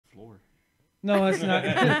No, it's not.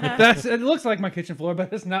 That's. It looks like my kitchen floor,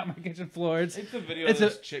 but it's not my kitchen floor. It's a video of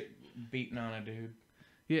this chick beating on a dude.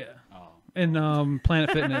 Yeah. Oh. And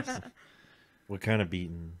Planet Fitness. What kind of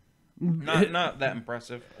beating? Not that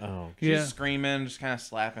impressive. Oh. She's screaming, just kind of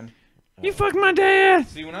slapping. You fucked my dad.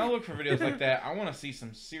 See, when I look for videos like that, I want to see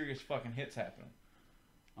some serious fucking hits happening.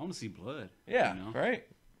 I want to see blood. Yeah, right.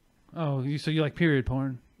 Oh, so you like period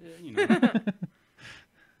porn? Yeah, you know.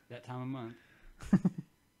 That time of month.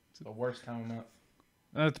 The worst time of month.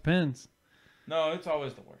 That depends. No, it's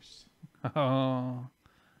always the worst. Oh,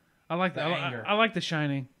 I like the anger. I like The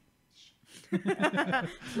Shining.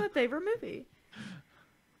 It's my favorite movie.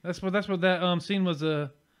 That's what that scene was.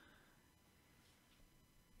 God,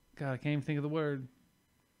 I can't even think of the word.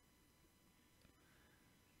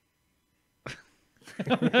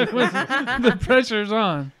 The pressure's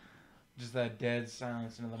on. Just that dead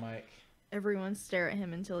silence into the mic. Everyone stare at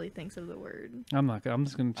him until he thinks of the word. I'm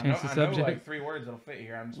just going to change the subject. I know like 3 words that'll fit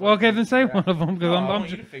here. Well, okay, then say one of them because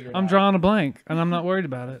I'm drawing a blank and I'm not worried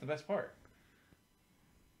about it. That's the best part.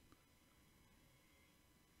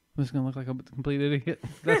 I'm just going to look like a complete idiot.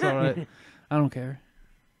 That's all right. I don't care.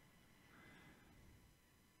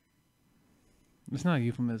 It's not a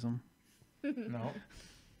euphemism. No.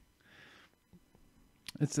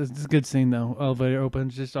 It's a good scene though. Elevator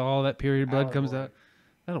opens, just all that period blood comes out.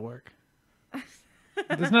 That'll work.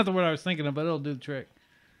 That's not the word I was thinking of, but it'll do the trick.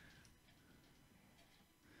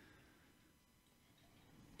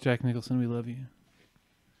 Jack Nicholson, we love you.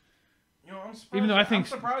 You know, I'm surprised. I'm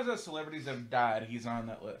surprised that celebrities have died. He's on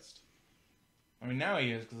that list. I mean, now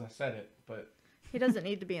he is because I said it, but he doesn't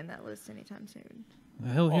need to be in that list anytime soon.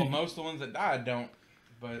 Well, most of the ones that died don't,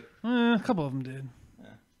 but a couple of them did. Yeah.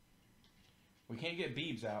 We can't get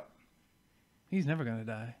Biebs out. He's never gonna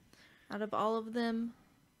die. Out of all of them,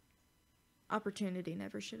 Opportunity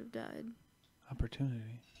never should have died.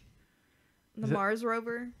 Opportunity. The Mars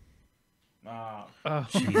rover. Oh,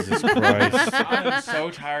 Jesus Christ! I'm so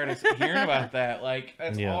tired of hearing about that. Like,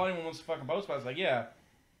 that's all anyone wants to fucking post about. It's like, yeah,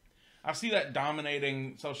 I see that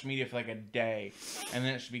dominating social media for like a day, and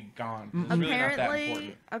then it should be gone. It's really not that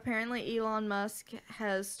important. Apparently, Elon Musk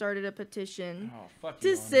has started a petition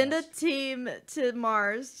to send a team to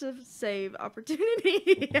Mars to save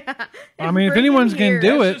Opportunity. I mean, if anyone's gonna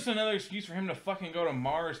do it, it's just another excuse for him to fucking go to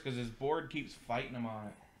Mars because his board keeps fighting him on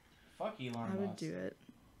it. Fuck Elon Musk. I would do it.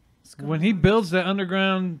 When he builds that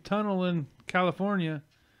underground tunnel in California,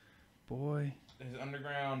 boy. His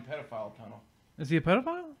underground pedophile tunnel. Is he a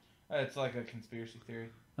pedophile? It's like a conspiracy theory.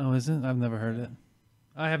 Oh, is it? I've never heard it.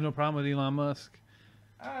 I have no problem with Elon Musk.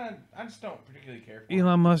 I just don't particularly care for him.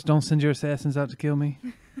 Elon Musk, don't send your assassins out to kill me.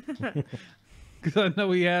 Because I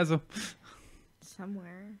know he has them.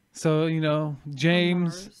 Somewhere. So, you know,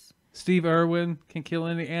 James, Steve Irwin can kill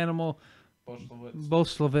any animal.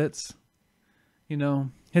 Boslowitz. You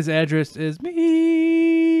know, his address is Meep,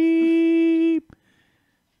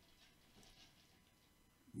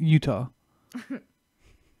 Utah.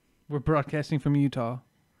 We're broadcasting from Utah.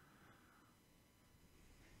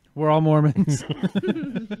 We're all Mormons.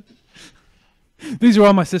 These are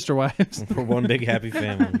all my sister wives. We're one big happy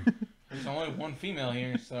family. There's only one female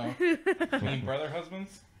here, so any brother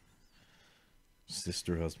husbands?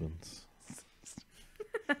 Sister husbands.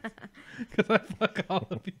 Because I fuck all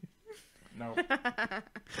of you. No.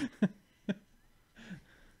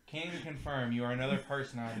 Can confirm you are another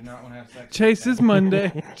person I do not want to have sex with. Chase is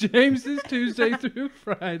Monday. James is Tuesday through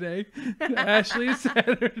Friday. Ashley is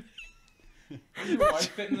Saturday. Your wife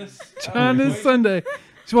fitting this? John is Sunday.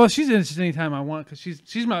 Well, she's in just anytime I want because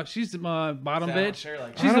she's my bottom bitch.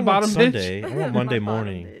 She's the bottom Sunday. bitch. I want Monday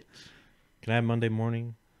morning. Can I have Monday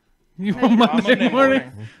morning? You want Monday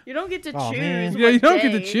morning? You don't get to choose. Yeah, you don't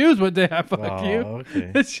get to choose what day I fuck you.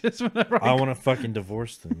 Okay. It's just whenever I want to fucking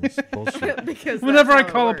divorce them. This bullshit. Because whenever I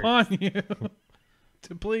call upon you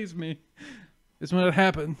to please me, is when it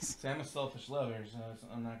happens. See, I'm a selfish lover, so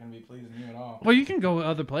I'm not going to be pleasing you at all. Well, you can go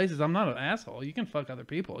other places. I'm not an asshole. You can fuck other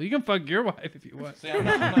people. You can fuck your wife if you want. See, I'm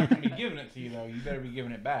not going to be giving it to you, though. You better be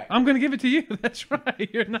giving it back. I'm going to give it to you. That's right.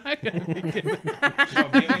 You're not going to be giving it back. So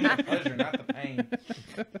give me the pleasure, not the pain.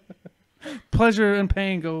 Pleasure and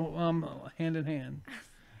pain go hand in hand.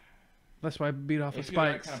 That's why I beat off with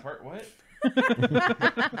spikes. Kind of what?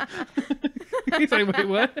 He's like, wait,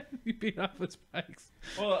 what? You beat off with spikes.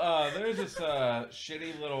 Well, there's this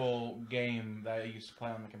shitty little game that I used to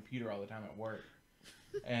play on the computer all the time at work.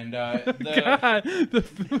 And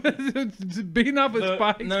beating off with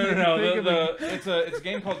spikes. No. It's a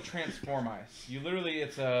game called Transform Ice.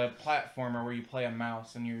 It's a platformer where you play a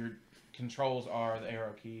mouse and your controls are the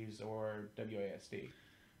arrow keys or WASD.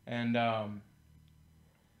 And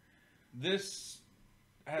this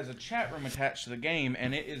has a chat room attached to the game,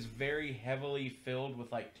 and it is very heavily filled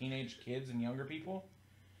with like teenage kids and younger people.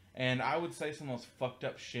 And I would say some of those fucked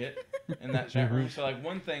up shit in that chat room. So like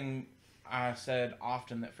one thing I said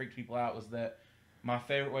often that freaked people out was that my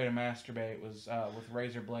favorite way to masturbate was with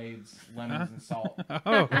razor blades, lemons, and salt.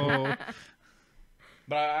 Oh.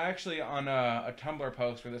 But I actually, on a Tumblr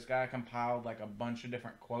post where this guy compiled like a bunch of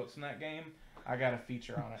different quotes in that game, I got a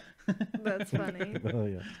feature on it. That's funny. Oh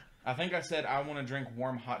yeah. I think I said I want to drink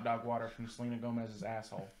warm hot dog water from Selena Gomez's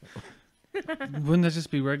asshole. Wouldn't that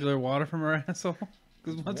just be regular water from her asshole?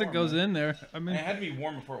 Because once Warm, it goes man. in there, I mean, And it had to be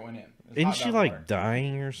warm before it went in. It was Isn't hot she dog like water.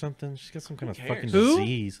 dying or something? She's got some kind of cares? fucking Who?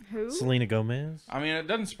 disease. Who? Selena Gomez. I mean, it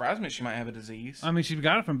doesn't surprise me she might have a disease. I mean, she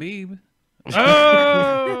got it from Beeb.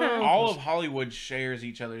 Oh, All of Hollywood shares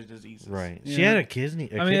each other's diseases. Right. Yeah. She had a kidney.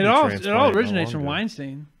 I mean, it all originates from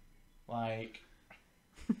Weinstein. Like,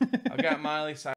 I've got Miley Cyrus.